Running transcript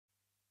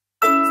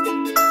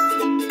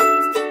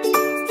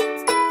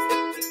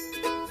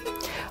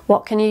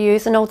What can you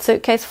use an old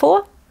suitcase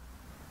for?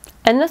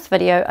 In this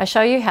video, I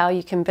show you how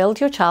you can build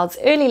your child's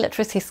early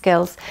literacy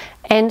skills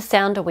and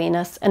sound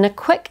awareness in a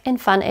quick and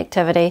fun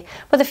activity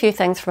with a few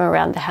things from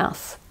around the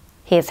house.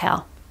 Here's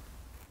how.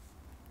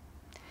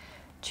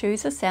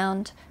 Choose a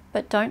sound,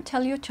 but don't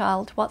tell your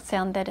child what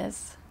sound that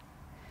is.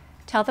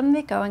 Tell them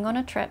they're going on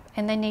a trip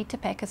and they need to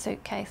pack a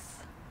suitcase.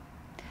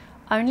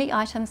 Only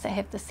items that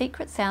have the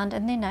secret sound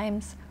in their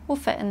names will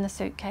fit in the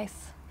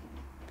suitcase.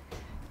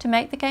 To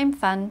make the game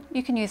fun,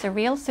 you can use a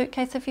real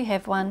suitcase if you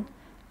have one,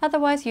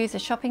 otherwise use a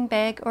shopping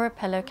bag or a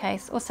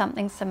pillowcase or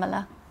something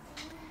similar.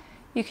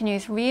 You can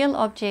use real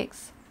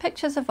objects,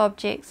 pictures of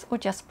objects, or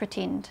just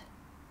pretend.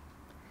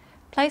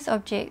 Place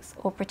objects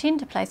or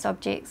pretend to place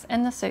objects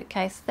in the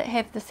suitcase that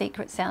have the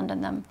secret sound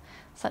in them,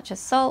 such as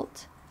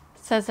salt,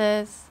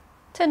 scissors,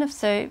 tin of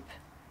soup,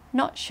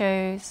 not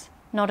shoes,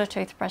 not a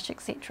toothbrush,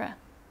 etc.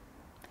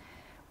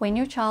 When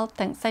your child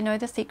thinks they know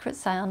the secret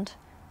sound,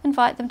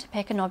 invite them to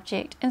pack an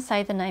object and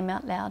say the name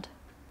out loud.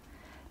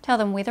 Tell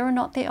them whether or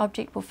not their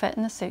object will fit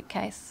in the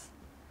suitcase.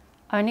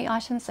 Only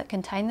items that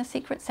contain the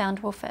secret sound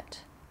will fit.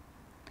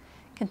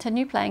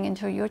 Continue playing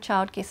until your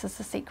child guesses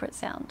the secret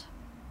sound.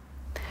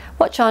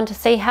 Watch on to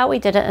see how we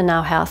did it in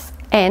our house,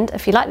 and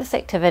if you like this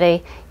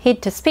activity,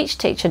 head to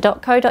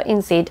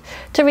speechteacher.co.nz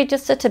to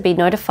register to be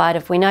notified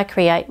of when I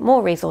create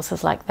more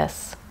resources like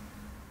this.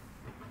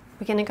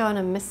 We're going to go on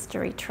a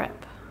mystery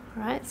trip,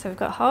 right? So we've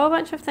got a whole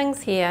bunch of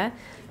things here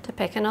to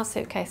pack in our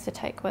suitcase to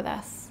take with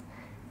us,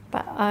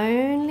 but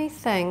only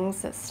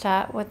things that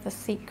start with the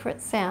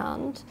secret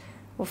sound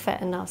will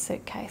fit in our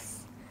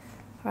suitcase.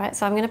 All right,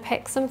 so I'm going to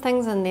pack some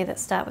things in there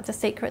that start with the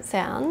secret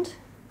sound.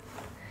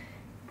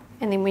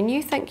 And then when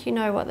you think you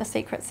know what the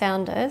secret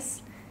sound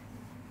is,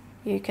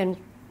 you can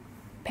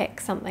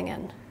pack something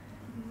in.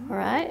 All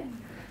right?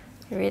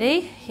 You ready?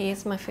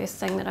 Here's my first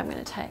thing that I'm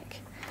going to take.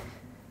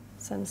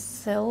 Some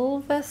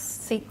silver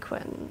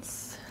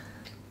sequins.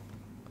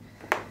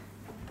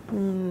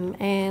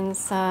 And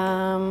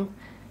some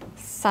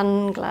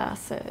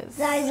sunglasses.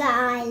 Those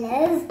are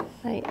Isla's.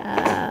 They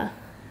are.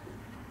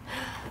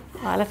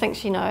 Isla thinks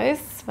she knows.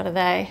 What are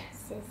they?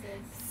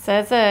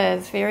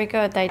 Scissors, very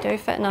good. They do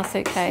fit in our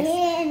suitcase.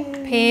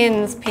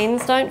 Pens.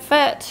 Pens don't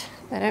fit.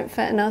 They don't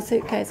fit in our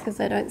suitcase because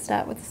they don't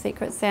start with the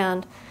secret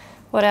sound.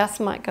 What else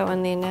might go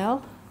in there,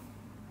 Nell?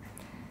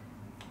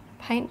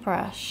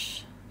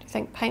 Paintbrush. Do you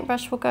think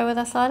paintbrush will go with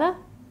us, Isla?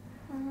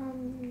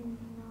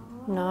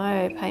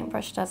 No,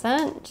 paintbrush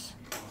doesn't.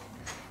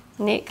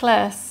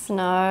 Necklace.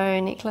 No,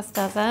 necklace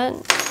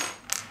doesn't.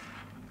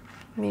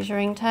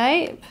 Measuring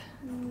tape.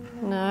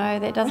 No,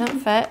 that doesn't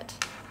fit.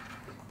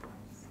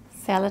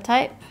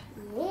 Sellotape?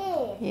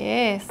 Yes.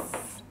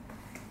 Yes.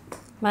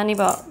 Money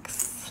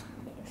box?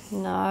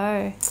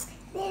 No.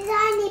 There's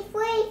only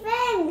 3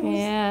 things.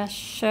 Yeah.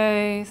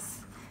 Shoes?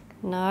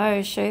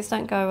 No, shoes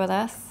don't go with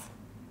us.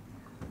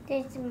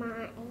 There's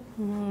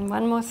mine.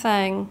 One more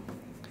thing.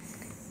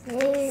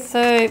 Soup.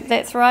 Soup.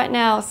 That's right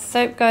now.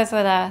 Soup goes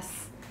with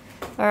us.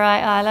 All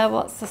right, Isla,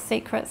 what's the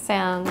secret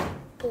sound?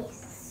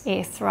 Yes.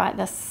 Yes, right,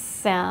 this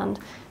sound.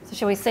 So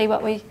shall we see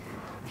what we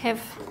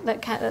have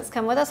that's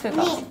come with us? We've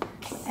got,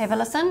 have a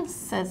listen,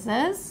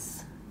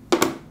 scissors,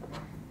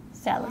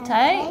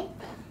 sellotape,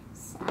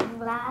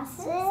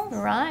 Sunglasses.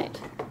 right,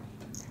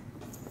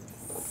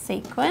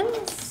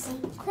 sequins,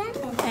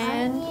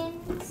 and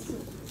onions.